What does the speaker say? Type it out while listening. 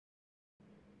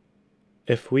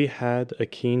If we had a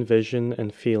keen vision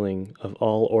and feeling of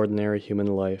all ordinary human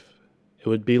life, it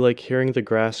would be like hearing the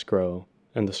grass grow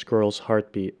and the squirrel's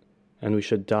heart beat, and we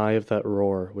should die of that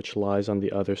roar which lies on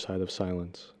the other side of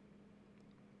silence.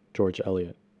 George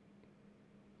Eliot.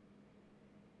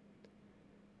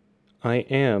 I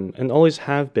am, and always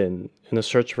have been, in a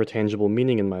search for tangible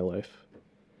meaning in my life.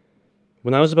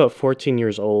 When I was about 14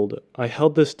 years old, I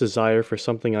held this desire for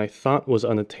something I thought was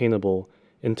unattainable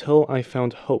until I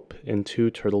found hope in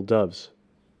two turtle doves.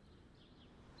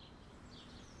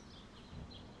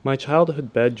 My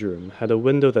childhood bedroom had a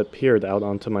window that peered out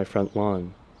onto my front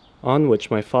lawn, on which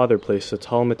my father placed a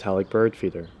tall metallic bird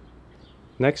feeder.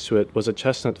 Next to it was a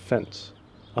chestnut fence,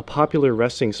 a popular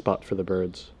resting spot for the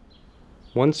birds.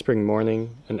 One spring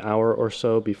morning, an hour or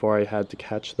so before I had to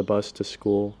catch the bus to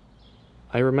school,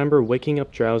 I remember waking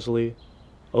up drowsily,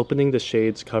 opening the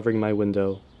shades covering my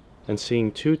window, and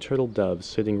seeing two turtle doves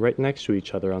sitting right next to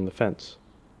each other on the fence.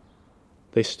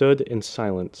 They stood in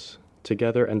silence,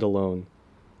 together and alone,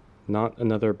 not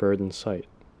another bird in sight.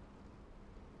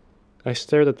 I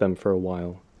stared at them for a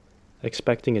while,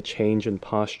 expecting a change in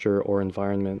posture or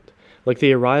environment, like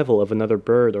the arrival of another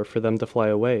bird or for them to fly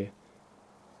away.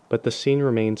 But the scene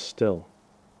remained still.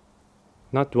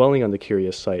 Not dwelling on the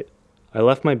curious sight, I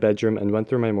left my bedroom and went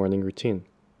through my morning routine.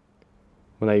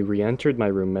 When I re-entered my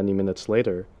room many minutes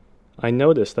later, I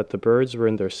noticed that the birds were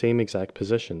in their same exact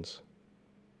positions.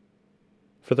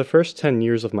 For the first 10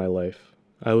 years of my life,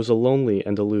 I was a lonely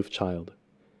and aloof child.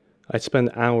 I'd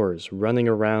spend hours running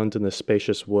around in the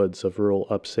spacious woods of rural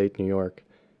upstate New York,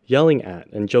 yelling at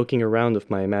and joking around with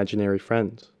my imaginary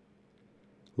friends.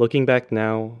 Looking back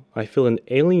now, I feel an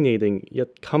alienating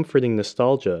yet comforting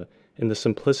nostalgia in the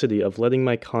simplicity of letting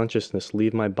my consciousness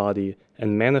leave my body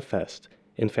and manifest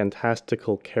in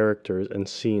fantastical characters and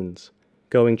scenes,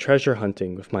 going treasure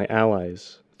hunting with my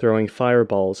allies, throwing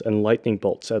fireballs and lightning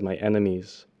bolts at my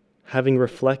enemies, having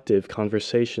reflective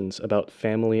conversations about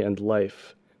family and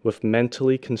life with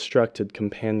mentally constructed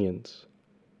companions.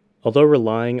 Although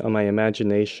relying on my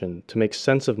imagination to make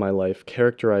sense of my life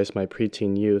characterized my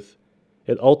preteen youth,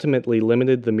 it ultimately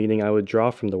limited the meaning I would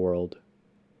draw from the world.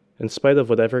 In spite of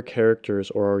whatever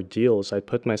characters or ordeals I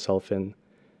put myself in,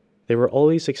 they were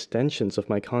always extensions of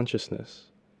my consciousness.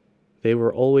 They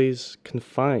were always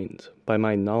confined by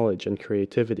my knowledge and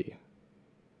creativity.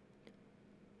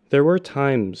 There were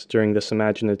times during this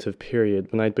imaginative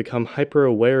period when I'd become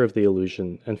hyper-aware of the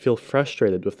illusion and feel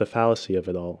frustrated with the fallacy of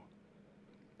it all.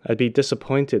 I'd be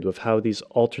disappointed with how these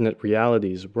alternate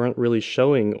realities weren't really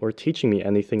showing or teaching me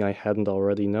anything I hadn't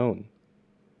already known.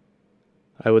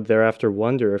 I would thereafter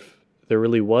wonder if there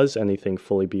really was anything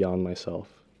fully beyond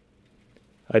myself.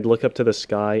 I'd look up to the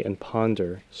sky and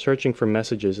ponder, searching for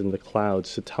messages in the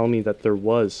clouds to tell me that there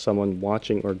was someone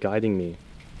watching or guiding me.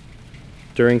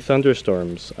 During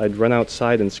thunderstorms, I'd run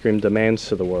outside and scream demands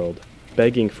to the world,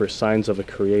 begging for signs of a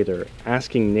creator,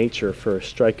 asking nature for a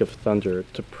strike of thunder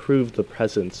to prove the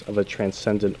presence of a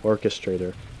transcendent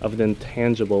orchestrator of an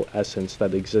intangible essence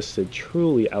that existed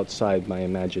truly outside my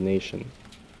imagination.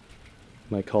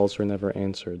 My calls were never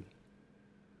answered.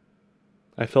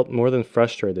 I felt more than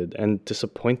frustrated and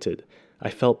disappointed. I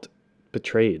felt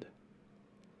betrayed.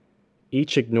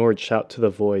 Each ignored shout to the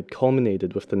void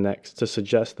culminated with the next to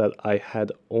suggest that I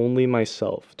had only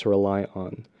myself to rely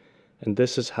on, and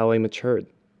this is how I matured,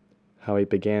 how I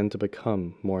began to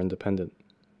become more independent.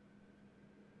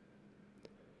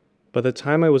 By the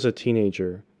time I was a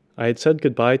teenager, I had said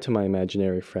goodbye to my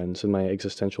imaginary friends and my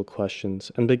existential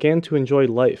questions and began to enjoy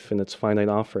life in its finite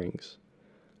offerings.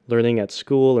 Learning at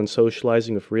school and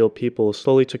socializing with real people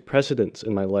slowly took precedence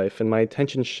in my life, and my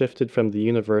attention shifted from the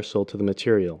universal to the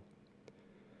material.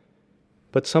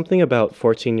 But something about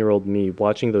 14-year-old me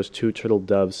watching those two turtle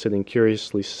doves sitting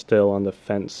curiously still on the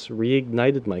fence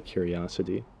reignited my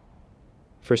curiosity.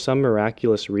 For some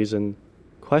miraculous reason,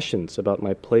 questions about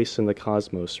my place in the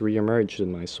cosmos reemerged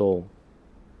in my soul.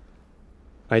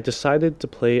 I decided to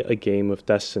play a game with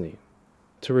destiny,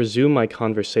 to resume my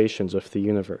conversations with the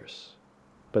universe,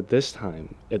 but this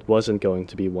time it wasn't going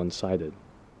to be one-sided.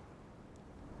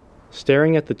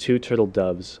 Staring at the two turtle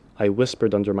doves, I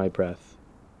whispered under my breath,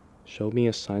 "Show me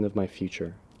a sign of my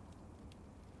future."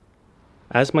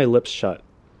 As my lips shut,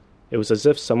 it was as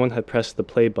if someone had pressed the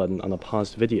play button on a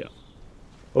paused video.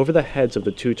 Over the heads of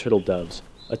the two turtle doves,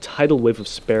 a tidal wave of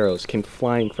sparrows came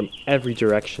flying from every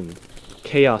direction.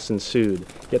 Chaos ensued,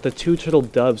 yet the two turtle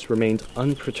doves remained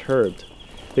unperturbed.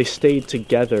 They stayed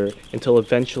together until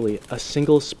eventually a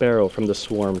single sparrow from the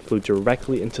swarm flew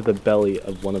directly into the belly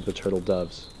of one of the turtle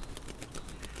doves.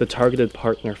 The targeted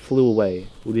partner flew away,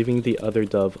 leaving the other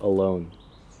dove alone.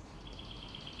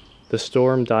 The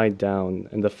storm died down,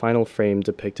 and the final frame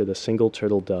depicted a single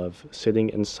turtle dove sitting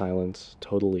in silence,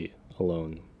 totally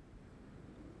alone.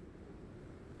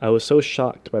 I was so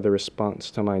shocked by the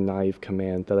response to my naive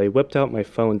command that I whipped out my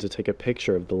phone to take a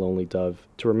picture of the lonely dove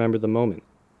to remember the moment.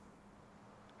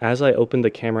 As I opened the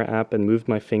camera app and moved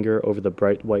my finger over the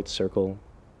bright white circle,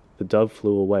 the dove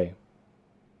flew away.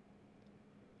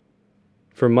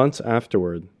 For months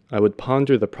afterward, I would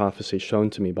ponder the prophecy shown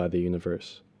to me by the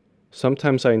universe.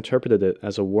 Sometimes I interpreted it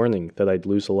as a warning that I'd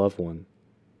lose a loved one.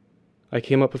 I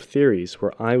came up with theories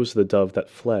where I was the dove that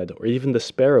fled, or even the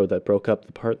sparrow that broke up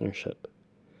the partnership.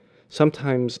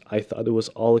 Sometimes I thought it was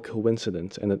all a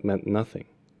coincidence and it meant nothing.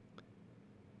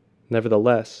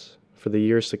 Nevertheless, for the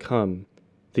years to come,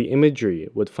 the imagery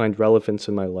would find relevance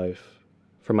in my life,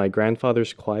 from my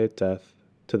grandfather's quiet death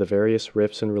to the various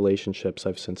rifts in relationships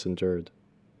I've since endured.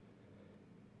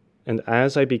 And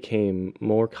as I became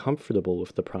more comfortable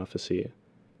with the prophecy,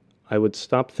 I would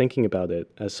stop thinking about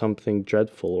it as something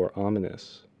dreadful or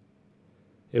ominous.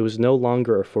 It was no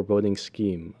longer a foreboding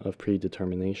scheme of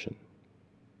predetermination.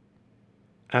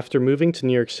 After moving to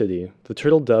New York City, the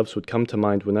turtle doves would come to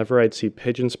mind whenever I'd see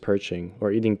pigeons perching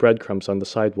or eating breadcrumbs on the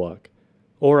sidewalk,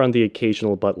 or on the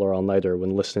occasional Butler all-nighter when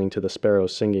listening to the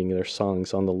sparrows singing their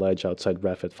songs on the ledge outside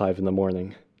Ref at 5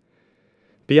 a.m.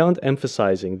 Beyond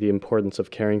emphasizing the importance of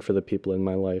caring for the people in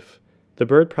my life, the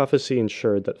bird prophecy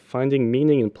ensured that finding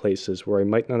meaning in places where I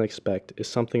might not expect is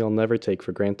something I'll never take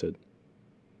for granted.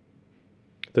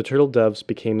 The turtle doves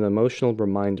became an emotional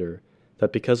reminder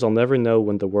that because I'll never know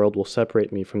when the world will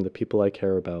separate me from the people I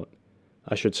care about,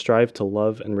 I should strive to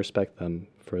love and respect them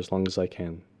for as long as I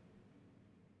can.